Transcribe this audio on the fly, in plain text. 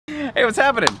Hey, what's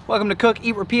happening? Welcome to Cook,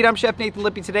 Eat, Repeat. I'm Chef Nathan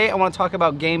Lippy. Today I want to talk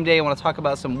about game day. I want to talk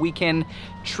about some weekend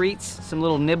treats, some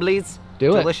little nibblies.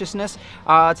 Deliciousness.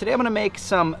 Today I'm gonna make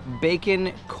some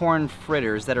bacon corn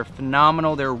fritters that are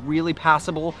phenomenal. They're really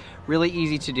passable, really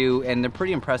easy to do, and they're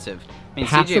pretty impressive. I mean,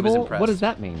 passable? CJ was impressed. What does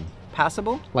that mean?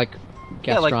 Passable? Like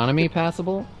gastronomy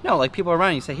passable? No, like people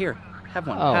around you say, here, have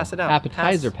one, pass it out.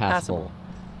 Appetizer passable.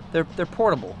 They're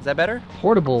portable. Is that better?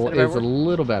 Portable is a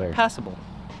little better. Passable.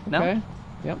 No? Okay.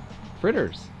 Yep.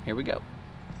 Fritters. Here we go.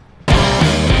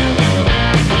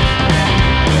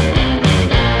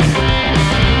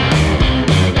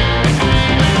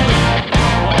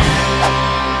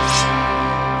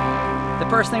 The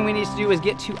first thing we need to do is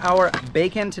get to our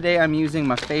bacon. Today I'm using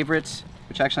my favorites,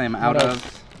 which actually I'm out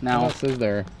of now. What else is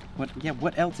there?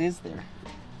 What else is there?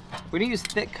 We're gonna use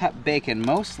thick cut bacon,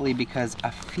 mostly because I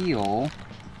feel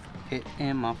it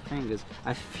in my fingers.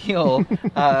 I feel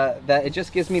that it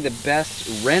just gives me the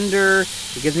best render.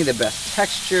 It gives me the best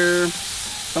texture.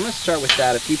 So I'm gonna start with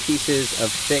that, a few pieces of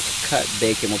thick cut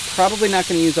bacon. We're probably not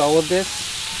gonna use all of this.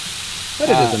 But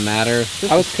it doesn't matter.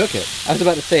 Just cook it. I was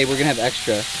about to say we're gonna have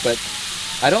extra, but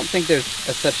I don't think there's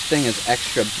a such thing as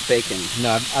extra bacon.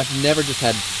 No, I've never just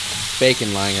had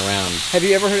bacon lying around. Have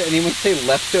you ever heard anyone say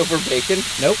leftover bacon?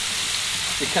 Nope.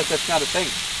 Because that's not a thing.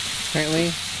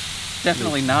 Apparently,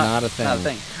 definitely not a thing. Not a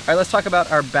thing. All right, let's talk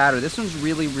about our batter. This one's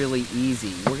really, really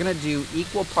easy. We're gonna do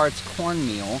equal parts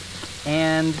cornmeal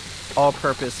and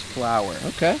all-purpose flour.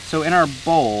 Okay. So in our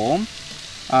bowl,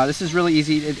 this is really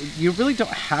easy. You really don't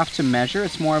have to measure.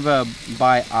 It's more of a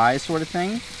by eye sort of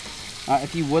thing.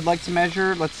 If you would like to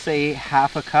measure, let's say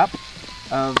half a cup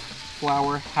of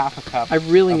flour, half a cup. I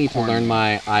really need to cornmeal. learn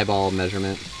my eyeball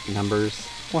measurement numbers.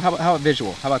 Well, how about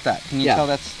visual? How about that? Can you tell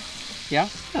that's, yeah?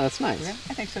 Yeah, that's nice. Yeah,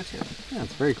 I think so too. Yeah,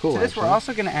 it's very cool. To this, actually. we're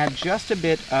also going to add just a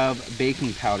bit of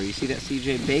baking powder. You see that,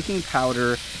 CJ? Baking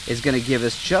powder is going to give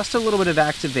us just a little bit of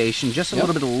activation, just a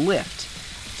little bit of lift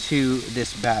to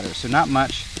this batter. So not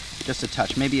much, just a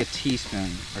touch, maybe a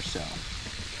teaspoon or so.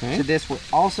 Okay. To this, we're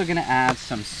also going to add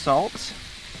some salt.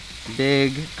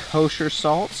 Big kosher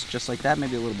salts, just like that,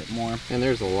 maybe a little bit more. And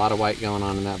there's a lot of white going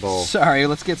on in that bowl. Sorry,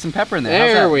 let's get some pepper in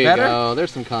there. There we better? go.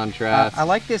 There's some contrast. I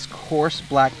like this coarse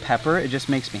black pepper. It just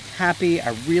makes me happy.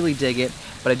 I really dig it.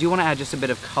 But I do want to add just a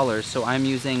bit of color, so I'm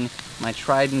using my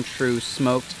tried and true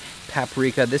smoked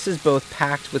paprika. This is both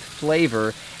packed with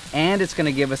flavor, and it's going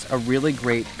to give us a really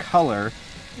great color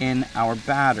in our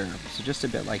batter. So just a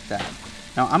bit like that.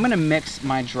 Now I'm going to mix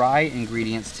my dry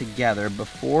ingredients together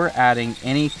before adding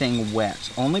anything wet,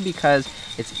 only because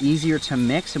it's easier to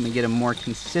mix and we get a more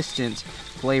consistent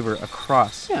flavor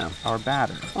across our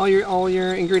batter. All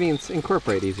your ingredients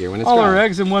incorporate easier when it's all dry. our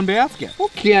eggs in one basket.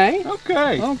 Okay.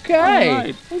 Okay. Okay. All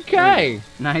right. Okay.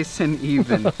 Nice and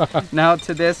even. Now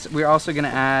to this, we're also going to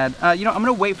add, you know, I'm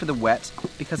going to wait for the wet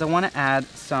because I want to add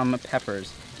some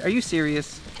peppers. Are you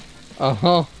serious?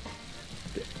 Uh-huh.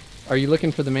 Are you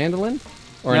looking for the mandolin?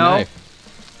 Or no. A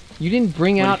knife? You didn't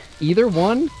bring out either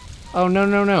one? Oh, no,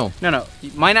 no, no. No, no.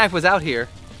 My knife was out here.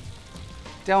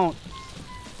 Don't.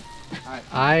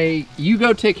 You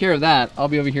go take care of that. I'll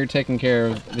be over here taking care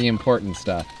of the important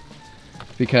stuff.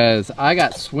 Because I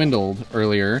got swindled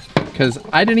earlier because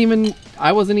I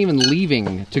wasn't even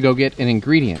leaving to go get an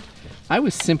ingredient. I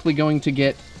was simply going to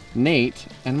get Nate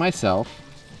and myself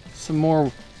some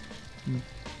more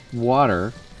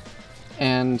water,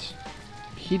 and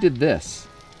he did this.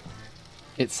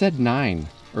 It said 9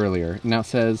 earlier, now it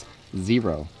says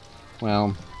 0.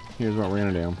 Well, here's what we're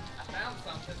gonna do. I found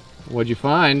something. What'd you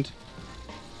find?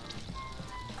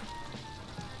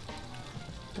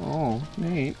 Oh,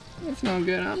 Nate, that's not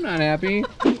good. I'm not happy.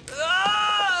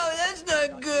 Oh, that's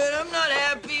not good. I'm not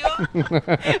happy.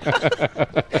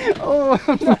 Oh,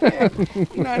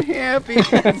 I'm not happy.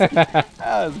 That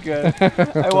was good.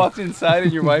 I walked inside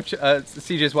and your wife,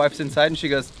 CJ's wife's inside, and she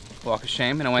goes, "Walk of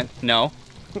shame," and I went, "No."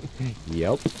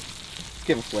 Yep. Let's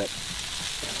give a flip.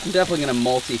 I'm definitely gonna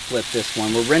multi-flip this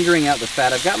one. We're rendering out the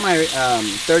fat. I've got my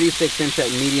 36-inch at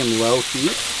medium-low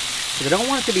heat, because I don't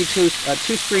want it to be too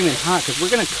screaming hot, because we're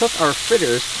gonna cook our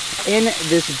fritters in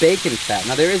this bacon fat.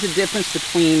 Now there is a difference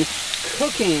between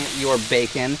cooking your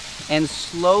bacon and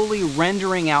slowly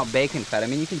rendering out bacon fat. I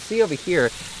mean, you can see over here,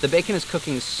 the bacon is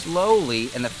cooking slowly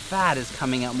and the fat is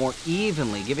coming out more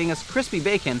evenly, giving us crispy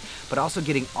bacon, but also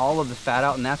getting all of the fat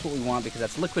out, and that's what we want because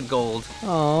that's liquid gold.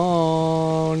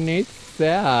 Oh, Nate's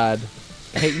sad.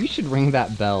 Hey, you should ring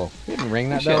that bell. You didn't ring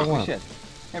that bell once. We should.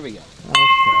 Here we go. Okay.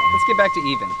 Let's get back to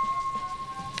even.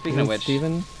 Speaking of which,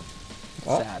 Steven?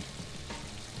 sad.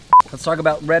 Let's talk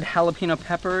about red jalapeno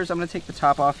peppers. I'm gonna take the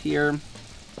top off here.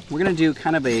 We're gonna do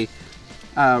kind of a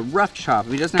rough chop.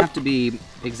 It doesn't have to be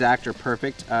exact or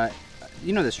perfect.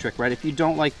 You know this trick, right? If you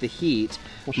don't like the heat,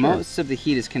 well, sure. Most of the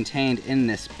heat is contained in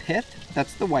this pith.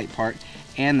 That's the white part,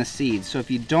 and the seeds. So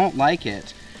if you don't like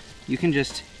it, you can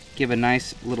just give a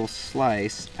nice little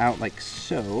slice out like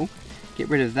so. Get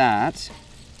rid of that,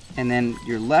 and then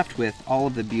you're left with all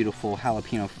of the beautiful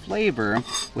jalapeno flavor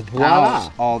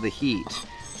without all the heat,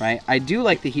 right? I do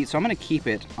like the heat, so I'm gonna keep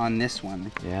it on this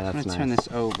one. Yeah, that's nice. I'm gonna turn this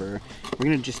over. We're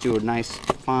gonna just do a nice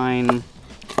fine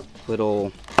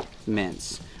little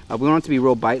mince. We want it to be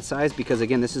real bite-sized because,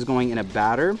 again, this is going in a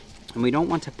batter, and we don't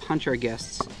want to punch our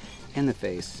guests in the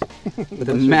face with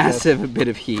a massive bit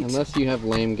of heat. Unless you have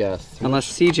lame guests.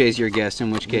 Unless CJ's your guest, in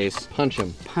which case... Punch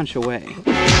him. Punch away.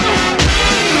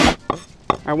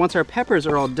 All right, once our peppers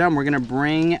are all done, we're gonna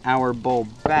bring our bowl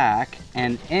back,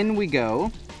 and in we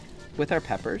go with our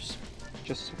peppers,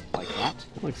 just like that.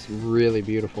 That looks really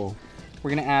beautiful. We're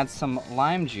gonna add some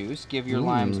lime juice. Give your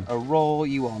limes a roll.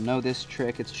 You all know this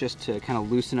trick. It's just to kind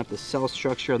of loosen up the cell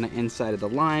structure on the inside of the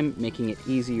lime, making it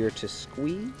easier to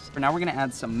squeeze. Now we're gonna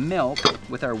add some milk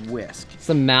with our whisk.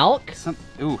 Some milk?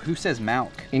 Ooh, who says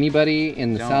milk? Anybody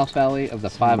in the South Valley of the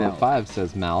 505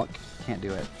 says milk. Can't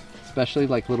do it. Especially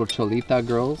like little Cholita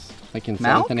girls, like in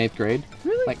 7th and 8th grade.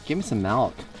 Really? Like, give me some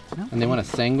milk. And they want a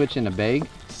sandwich in a bag.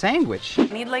 Sandwich? I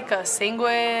need like a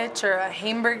sandwich or a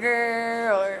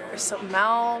hamburger or some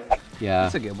milk. Yeah.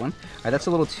 That's a good one. All right, that's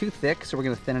a little too thick, so we're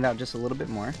gonna thin it out just a little bit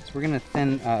more. So we're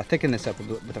gonna thicken this up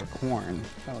with our corn.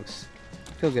 That looks,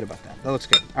 I feel good about that. That looks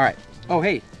good. All right. Oh,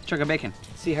 hey, chunk of bacon.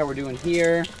 See how we're doing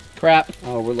here. Crap.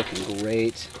 Oh, we're looking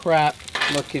great. Crap.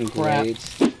 Looking Crap.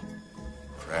 great.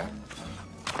 Crap.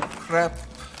 Crap.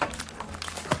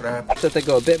 Crap. So if they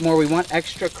go a bit more, we want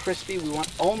extra crispy. We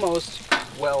want almost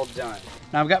well done.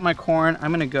 Now I've got my corn. I'm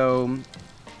gonna go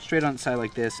straight on the side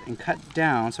like this and cut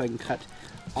down so I can cut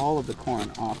all of the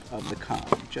corn off of the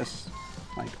cob, just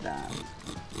like that.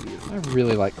 Beautiful. I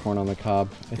really like corn on the cob.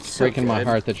 It's so breaking my good.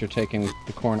 heart that you're taking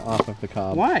the corn off of the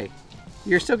cob. Why?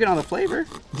 You're still getting all the flavor.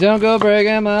 Don't go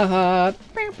breaking my heart.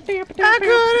 I couldn't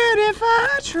if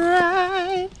I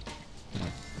tried.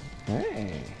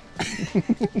 Hey.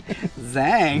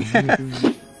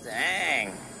 Zang.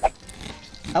 Dang.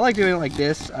 I like doing it like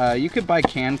this. You could buy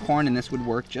canned corn and this would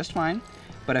work just fine,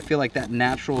 but I feel like that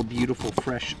natural, beautiful,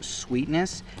 fresh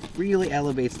sweetness really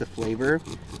elevates the flavor,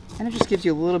 and it just gives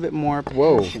you a little bit more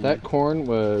Whoa, passion. that corn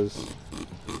was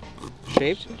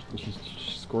Shaped?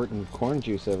 Squirting corn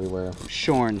juice everywhere.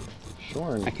 Shorn,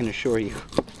 Shorn. I can assure you.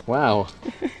 Wow.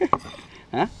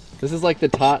 Huh? This is like the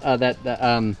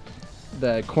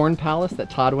the corn palace that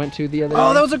Todd went to the other day.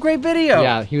 Oh, that was a great video.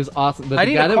 Yeah, he was awesome. But I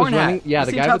the need guy a that was corn hat. running, yeah, You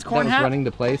the seen guy Todd's that corn was hat? running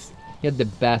the place, he had the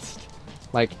best,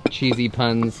 like, cheesy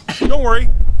puns. Don't worry,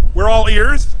 we're all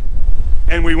ears,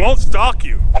 and we won't stalk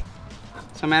you.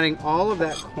 So I'm adding all of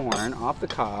that corn off the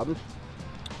cob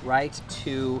right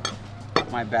to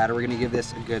my batter. We're gonna give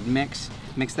this a good mix.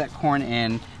 Mix that corn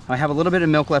in. Now I have a little bit of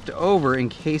milk left over in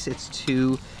case it's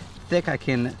too thick. I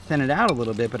can thin it out a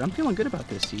little bit, but I'm feeling good about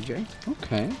this, CJ.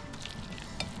 Okay.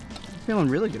 I'm feeling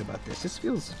really good about this. This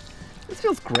feels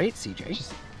great, CJ.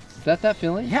 Is that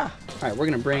feeling? Yeah. All right, we're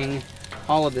gonna bring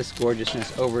all of this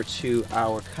gorgeousness over to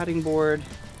our cutting board.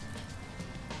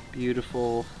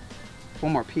 Beautiful.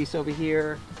 One more piece over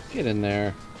here. Get in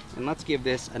there. And let's give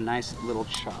this a nice little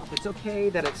chop. It's okay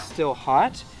that it's still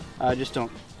hot. Just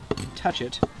don't touch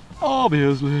it.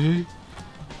 Obviously.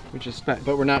 But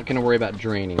we're not going to worry about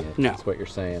draining it. No. That's what you're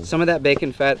saying. Some of that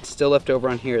bacon fat still left over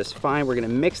on here is fine. We're gonna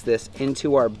mix this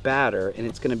into our batter and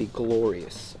it's gonna be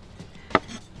glorious.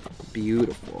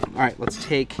 Beautiful. All right, let's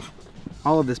take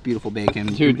all of this beautiful bacon.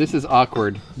 Dude, this is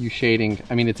awkward. You shading.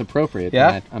 I mean, it's appropriate.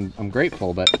 Yeah? And I'm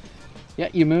grateful, but yeah,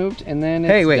 you moved and then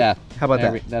it's Hey, wait. death. How about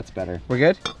that? That's better. We're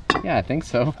good? Yeah, I think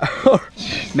so.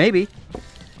 Maybe.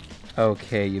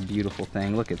 Okay, you beautiful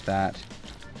thing. Look at that.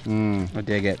 I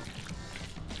dig it.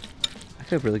 I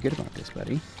feel really good about this,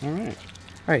 buddy. All right.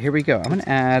 All right, here we go. I'm gonna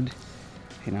add,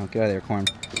 hey, now get out of there, corn.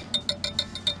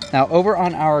 Now over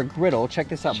on our griddle, check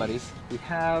this out, buddies. We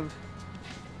have,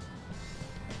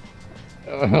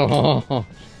 got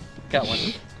one.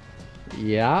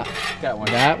 Yeah. Got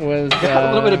one. That was Got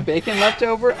a little bit of bacon left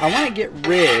over. I want to get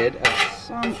rid of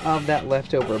some of that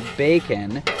leftover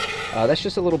bacon. That's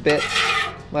just a little bit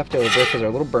left over because they're a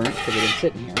little burnt because they've been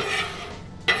sitting here.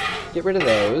 Get rid of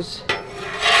those.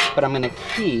 But I'm going to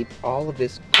keep all of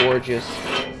this gorgeous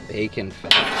bacon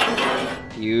fat.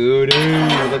 Beauty.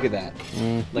 Look at that.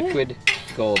 Liquid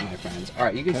gold, my friends. All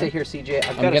right, you can stay here, CJ.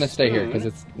 I'm going to stay here because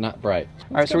it's not bright.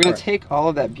 All right, so we're going to take all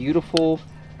of that beautiful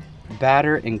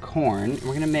batter and corn, and we're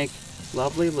going to make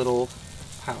lovely little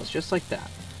piles just like that.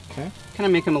 Okay. Kind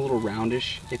of make them a little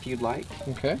roundish if you'd like.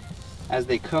 Okay. As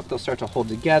they cook, they'll start to hold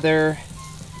together,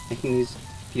 making these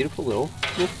beautiful little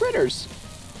fritters.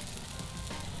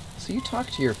 So you talk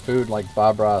to your food like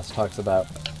Bob Ross talks about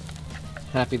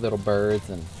happy little birds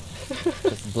and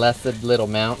just blessed little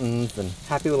mountains and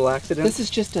Happy little accidents. this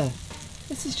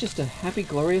is just a happy,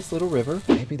 glorious little river.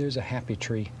 Maybe there's a happy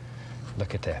tree.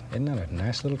 Look at that. Isn't that a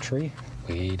nice little tree?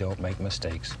 We don't make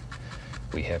mistakes.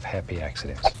 We have happy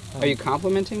accidents. Are you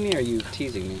complimenting me or are you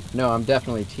teasing me? No, I'm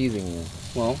definitely teasing you.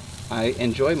 Well, I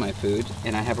enjoy my food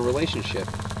and I have a relationship.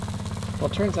 Well,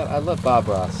 it turns out I love Bob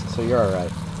Ross, so you're all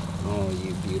right. Oh,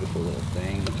 you beautiful little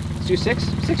thing. Let's do 6?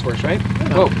 6 works, right?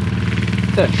 Whoa.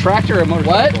 Is that a tractor or a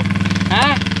motorcycle? What?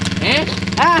 Ah! Eh?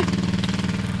 Ah!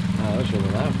 Oh, that was really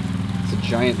loud. It's a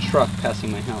giant truck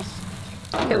passing my house.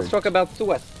 Okay, let's talk about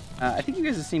sauce. I think you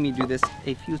guys have seen me do this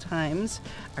a few times.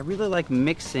 I really like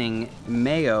mixing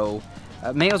mayo.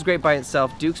 Mayo's great by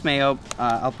itself. Duke's mayo,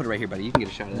 I'll put it right here, buddy. You can get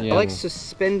a shot of that. Yeah. I like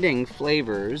suspending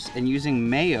flavors and using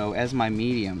mayo as my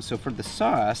medium. So for the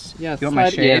sauce, Yes, you want my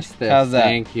shade? yes, How's that?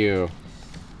 Thank you.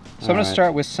 So I'm gonna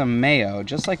start with some mayo,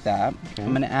 just like that. Okay.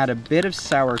 I'm gonna add a bit of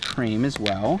sour cream as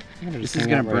well. This is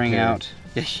gonna bring out,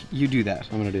 yeah, you do that.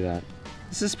 I'm gonna do that.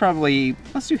 This is probably,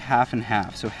 let's do half and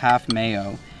half. So half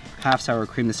mayo, half sour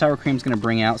cream. The sour cream's gonna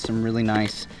bring out some really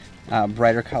nice,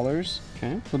 brighter colors.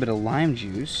 Okay. A little bit of lime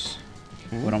juice.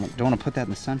 Okay. Well, don't wanna put that in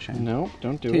the sunshine. No,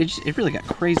 don't do Dude, it. it really got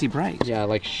crazy bright. Yeah,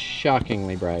 like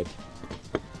shockingly bright.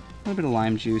 A little bit of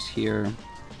lime juice here.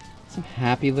 Some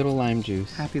happy little lime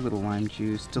juice. Happy little lime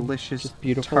juice, delicious, Just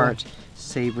beautiful. tart,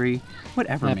 savory,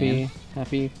 whatever, Happy, man.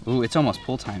 happy. Ooh, it's almost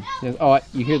pool time. Yes. Oh,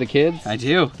 you hear the kids? I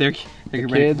do. They're getting ready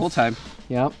for kids. pool time.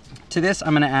 Yep. To this,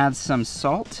 I'm gonna add some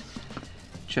salt,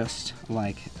 just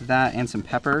like that, and some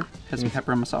pepper. Put some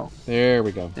pepper in my salt. There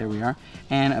we go. There we are.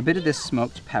 And a bit of this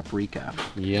smoked paprika.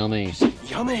 Yummy.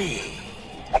 Yummy.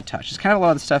 Touch. It's kind of a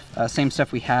lot of the stuff, same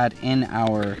stuff we had in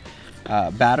our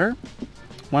batter.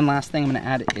 One last thing I'm gonna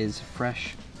add is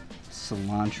fresh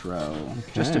cilantro.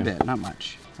 Just a Okay. bit, not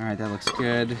much. All right, that looks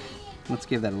good. Let's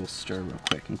give that a little stir real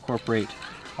quick. Incorporate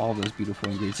all those beautiful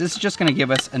ingredients. This is just gonna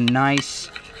give us a nice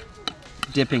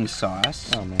dipping sauce.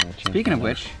 Oh man. I changed Speaking of my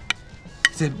which,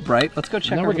 is it bright? Let's go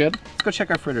check. No, we're good. Let's go check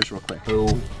our fritters real quick.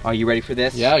 Oh, are you ready for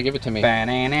this? Yeah, give it to me.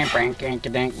 Banana,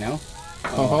 brank-ank-a-dank. No.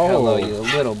 Oh. Hello, you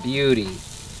little beauty.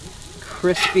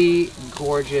 Crispy,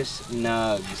 gorgeous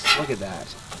nugs. Look at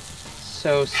that.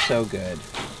 So good.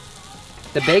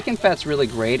 The bacon fat's really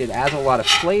great. It adds a lot of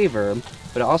flavor,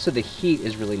 but also the heat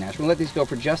is really nice. We're gonna let these go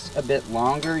for just a bit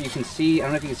longer. You can see, I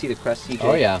don't know if you can see the crust, CJ.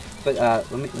 Oh yeah. But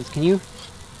can you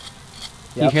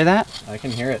Yep. hear that? I can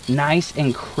hear it. Nice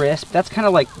and crisp. That's kind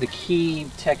of like the key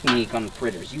technique on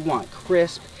fritters. You want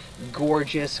crisp,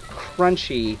 gorgeous,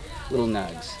 crunchy little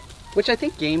nugs. Which I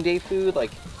think game day food, like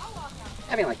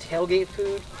having like tailgate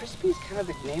food, crispy is kind of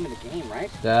the name of the game, right?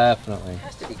 Definitely. It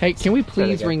has to be. Hey, can we Really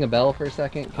please good. ring a bell for a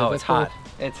second? 'Cause Oh, it's I feel hot.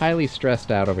 It's highly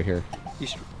stressed out over here. you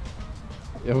should,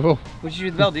 Oh, what'd you do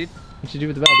with the bell, dude? what you do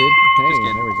with the bell, dude? Hey, Just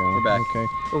kidding. there we go. We're back. Okay.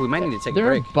 Oh, we might need to take There a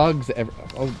break. are bugs every.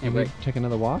 Oh, Hey, you break. want to take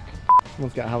another walk?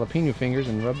 Someone's got jalapeno fingers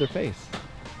and rubbed their face.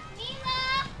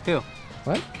 Who?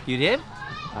 What? You did?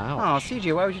 Ow. Oh,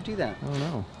 CJ, why would you do that? Oh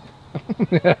no.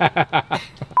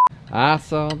 I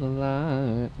saw the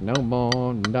light, no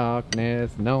more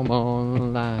darkness, no more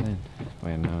light.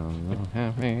 When I'm so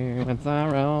happy with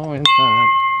sorrow inside.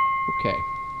 Okay.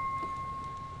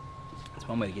 That's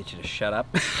one way to get you to shut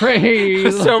up.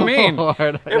 Praise So the mean. Lord.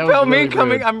 It That was felt really mean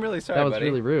coming. rude. I'm really sorry, That was buddy.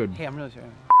 really rude. Hey, I'm really sorry.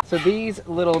 So these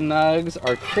little nugs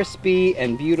are crispy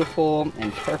and beautiful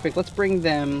and perfect. Let's bring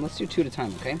them, let's do 2 at a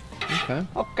time, okay? Okay.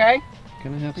 Okay.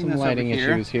 Gonna have Bring some this lighting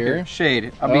over issues here.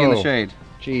 Shade. I'll be in the Oh. shade.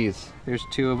 Jeez. There's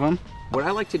 2 of them. What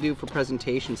I like to do for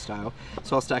presentation style,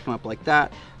 so I'll stack them up like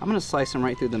that. I'm gonna slice them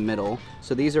right through the middle.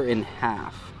 So these are in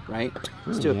half, right?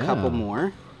 Let's do a yeah. couple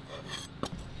more.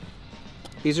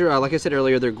 These are, like I said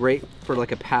earlier, they're great for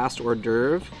like a past hors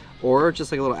d'oeuvre or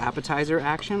just like a little appetizer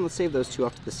action. Let's save those 2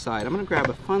 off to the side. I'm gonna grab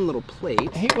a fun little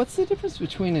plate. Hey, what's the difference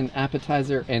between an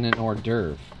appetizer and an hors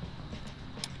d'oeuvre?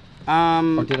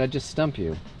 Or did I just stump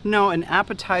you? No, an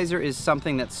appetizer is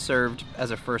something that's served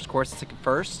as a first course. It's like a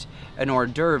first. An hors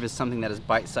d'oeuvre is something that is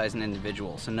bite-sized and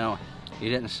individual. So no, you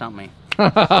didn't stump me.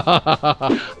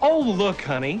 Oh, look,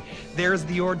 honey, there's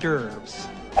the hors d'oeuvres.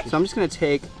 So I'm just gonna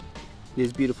take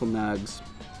these beautiful nugs.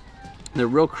 They're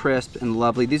real crisp and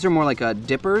lovely. These are more like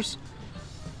dippers.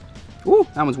 Ooh,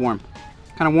 that one's warm.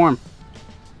 Kind of warm.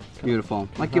 Beautiful.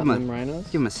 Like give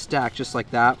them a stack just like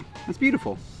that. That's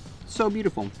beautiful. So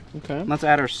beautiful. Okay. Let's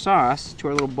add our sauce to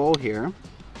our little bowl here.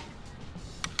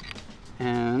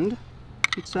 And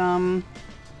let's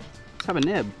have a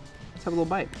nib. Let's have a little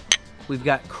bite. We've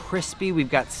got crispy,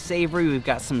 we've got savory, we've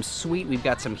got some sweet, we've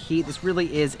got some heat. This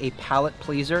really is a palate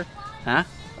pleaser, huh?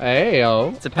 Hey-o.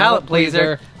 It's a palate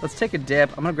pleaser. Let's take a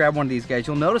dip. I'm gonna grab one of these guys.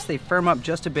 You'll notice they firm up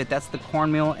just a bit. That's the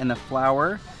cornmeal and the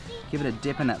flour. Give it a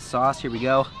dip in that sauce. Here we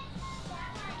go.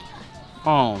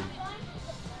 Oh,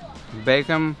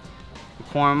 bacon,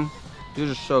 corn.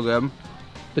 These are so good.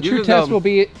 The true test will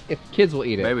be if kids will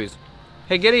eat it. Babies.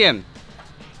 Hey, Gideon.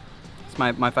 It's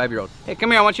my 5-year-old. Hey,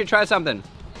 come here. I want you to try something.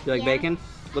 You like bacon?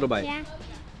 Little bite. Yeah.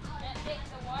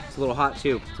 It's a little hot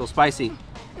too. It's a little spicy.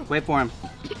 Wait for him.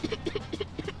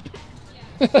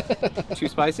 Too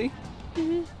spicy?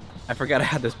 Mm-hmm. I forgot I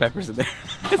had those peppers in there.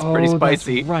 It's pretty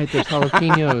spicy. That's right, there's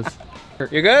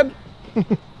jalapenos. You good?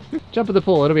 Jump in the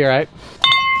pool, it'll be alright.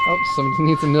 Oh, somebody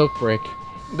needs a milk break.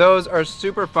 Those are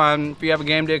super fun if you have a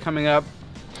game day coming up.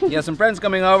 You have some friends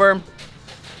coming over.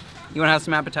 You want to have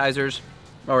some appetizers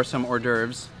or some hors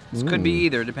d'oeuvres. This could be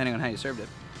either, depending on how you served it.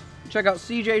 Check out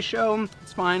CJ's show.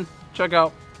 It's fine. Check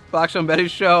out Blackstone Betty's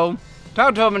show.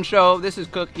 Todd Tobin's show. This is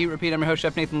Cook, Eat, Repeat. I'm your host,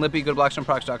 Chef Nathan Lippy. Go to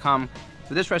blackstoneproducts.com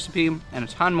for this recipe and a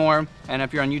ton more. And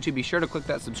if you're on YouTube, be sure to click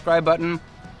that subscribe button. If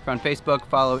you're on Facebook,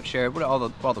 follow it, share it. What all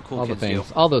the cool kids do.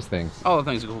 All those things. All the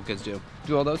things the cool kids do.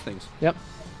 Do all those things. Yep.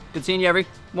 Good seeing you,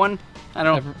 everyone. I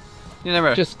don't know. You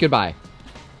never. Just goodbye.